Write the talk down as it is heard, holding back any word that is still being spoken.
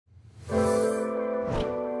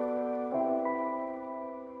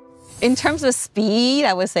In terms of speed,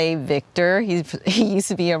 I would say Victor. He used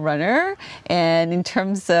to be a runner. And in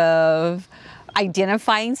terms of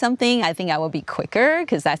identifying something, I think I will be quicker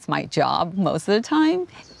because that's my job most of the time.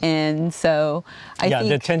 And so I think...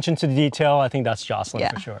 the attention to detail, I think that's Jocelyn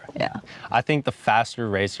for sure. Yeah. I think the faster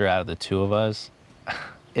racer out of the two of us,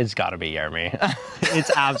 it's got to be Yeremi. It's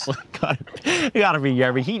absolutely got to be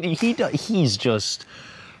Yeremi. He's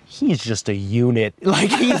just a unit.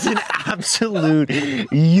 Like, he's an absolute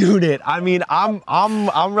unit. I mean,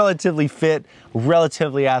 I'm relatively fit,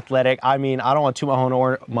 relatively athletic. I mean, I don't want to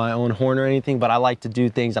toot my own horn or anything, but I like to do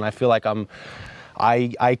things, and I feel like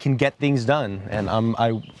I can get things done, and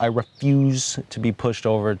I refuse to be pushed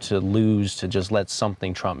over, to lose, to just let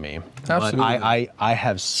something trump me. Absolutely. But I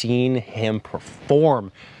have seen him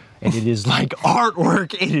perform. And it is like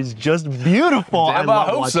artwork. It is just beautiful. Damn, I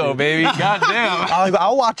hope so, baby. Goddamn.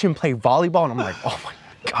 I'll watch him play volleyball, and I'm like, oh my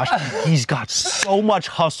gosh, he's got so much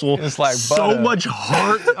hustle, it's like so much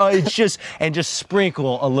heart. It's just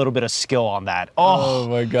sprinkle a little bit of skill on that. Oh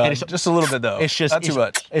my God, just a little bit though. It's just not too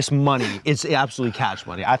much. It's money. It's absolutely cash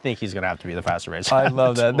money. I think he's gonna have to be the faster racer. I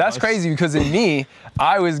love that. That's crazy because in me,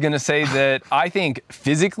 I was gonna say that I think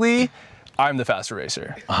physically, I'm the faster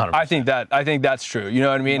racer. 100%. I think that's true. You know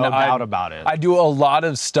what I mean? No doubt about it. I do a lot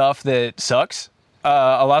of stuff that sucks.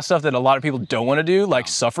 A lot of stuff that a lot of people don't want to do, like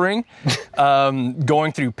suffering,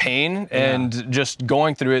 going through pain, and just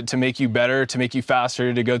going through it to make you better, to make you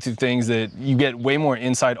faster, to go through things that you get way more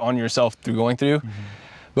insight on yourself through going through. Mm-hmm.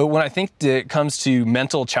 But when I think that it comes to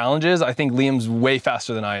mental challenges, I think Liam's way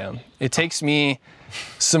faster than I am. It takes me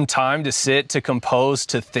some time to sit, to compose,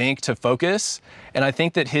 to think, to focus. And I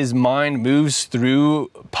think that his mind moves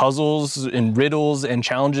through puzzles and riddles and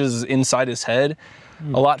challenges inside his head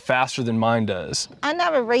a lot faster than mine does. I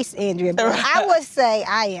never raced Andrea, but I would say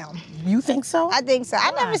I am. You think so? I think so. I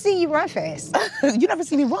never see you run fast. You never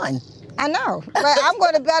see me run. I know, but I'm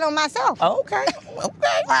going to bet on myself. Okay,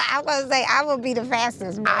 okay. I'm going to say I will be the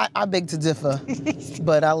fastest. I beg to differ,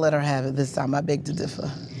 but I'll let her have it this time. I beg to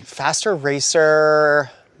differ. Faster racer,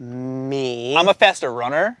 me. I'm a faster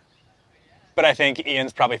runner, but I think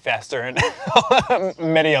Ian's probably faster in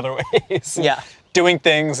many other ways. Yeah. Doing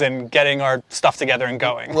things and getting our stuff together and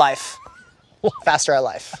going. Life. Faster at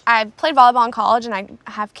life. I played volleyball in college, and I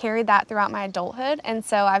have carried that throughout my adulthood, and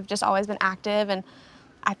so I've just always been active, and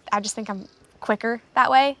I just think I'm quicker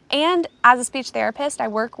that way. And as a speech therapist, I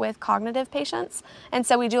work with cognitive patients, and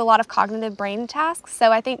so we do a lot of cognitive brain tasks.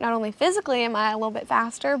 So I think not only physically am I a little bit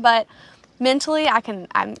faster, but mentally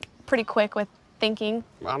I'm pretty quick with thinking.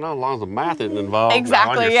 I know, as long as the math isn't involved.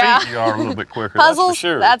 Exactly, on your feet, you are a little bit quicker. Puzzles, that's for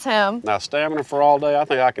sure. That's him. Now stamina for all day, I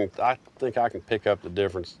think I can pick up the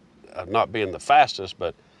difference of not being the fastest,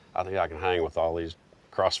 but I think I can hang with all these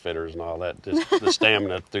CrossFitters and all that, just the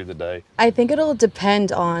stamina through the day. I think it'll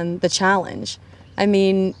depend on the challenge. I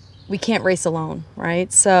mean, we can't race alone,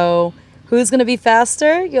 right? So who's going to be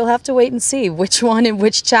faster? You'll have to wait and see which one and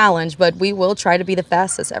which challenge, but we will try to be the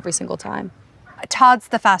fastest every single time. Todd's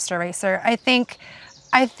the faster racer. I think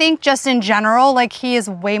just in general, like, he is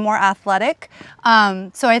way more athletic.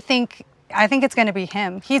 So I think it's going to be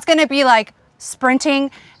him. He's going to be like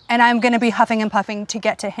sprinting, and I'm going to be huffing and puffing to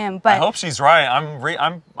get to him. But I hope she's right.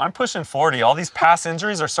 I'm pushing 40. All these past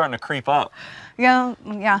injuries are starting to creep up. Yeah,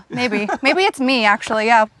 maybe. Maybe it's me, actually,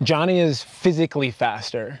 yeah. Johnny is physically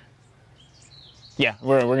faster. Yeah,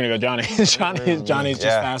 we're gonna go Johnny. Johnny's just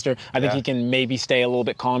faster. I think he can maybe stay a little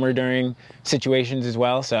bit calmer during situations as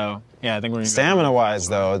well. So yeah, I think we're stamina-wise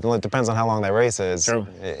though, it depends on how long that race is. True.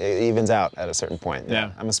 It evens out at a certain point.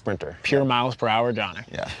 Yeah, I'm a sprinter. Pure miles per hour, Johnny.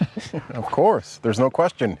 Yeah, of course. There's no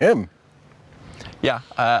question. Him. Yeah.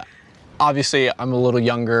 Obviously, I'm a little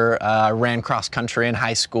younger. Ran cross country in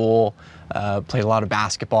high school. Played a lot of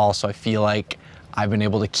basketball, so I feel like I've been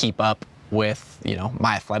able to keep up with, you know,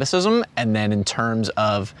 my athleticism. And then in terms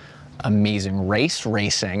of amazing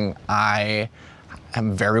racing, I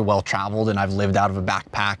am very well traveled, and I've lived out of a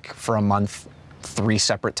backpack for a month 3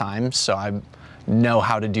 separate times. So I know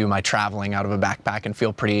how to do my traveling out of a backpack and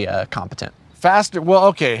feel pretty competent. Faster, well,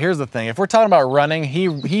 okay, here's the thing. If we're talking about running,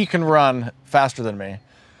 he can run faster than me.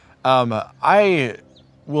 I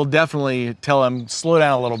will definitely tell him, slow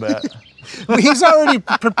down a little bit. He's already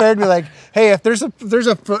prepared to be like, hey, if there's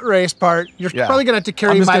a foot race part, you're probably gonna have to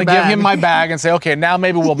carry my bag. I'm just gonna give him my bag and say, okay, now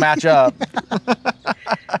maybe we'll match up.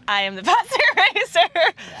 I am the faster racer.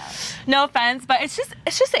 Yeah. No offense, but it's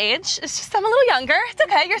just age. It's just I'm a little younger. It's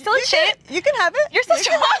okay. You're still in shape. You can have it. You're still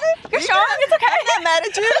strong. You're strong. It's okay. I'm not mad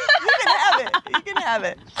at you. You can have it. You can have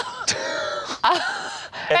it.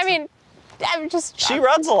 I mean, I'm just. She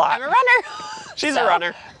runs a lot. I'm a runner. She's a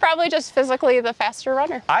runner. Probably just physically the faster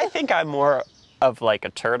runner. I think I'm more of like a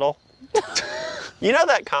turtle. You know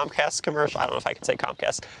that Comcast commercial? I don't know if I can say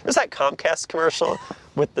Comcast. There's that Comcast commercial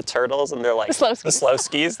with the turtles, and they're like the slow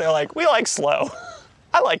skis. They're like, we like slow.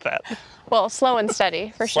 I like that. Well, slow and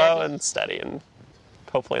steady for sure. Slow and steady, and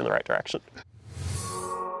hopefully in the right direction.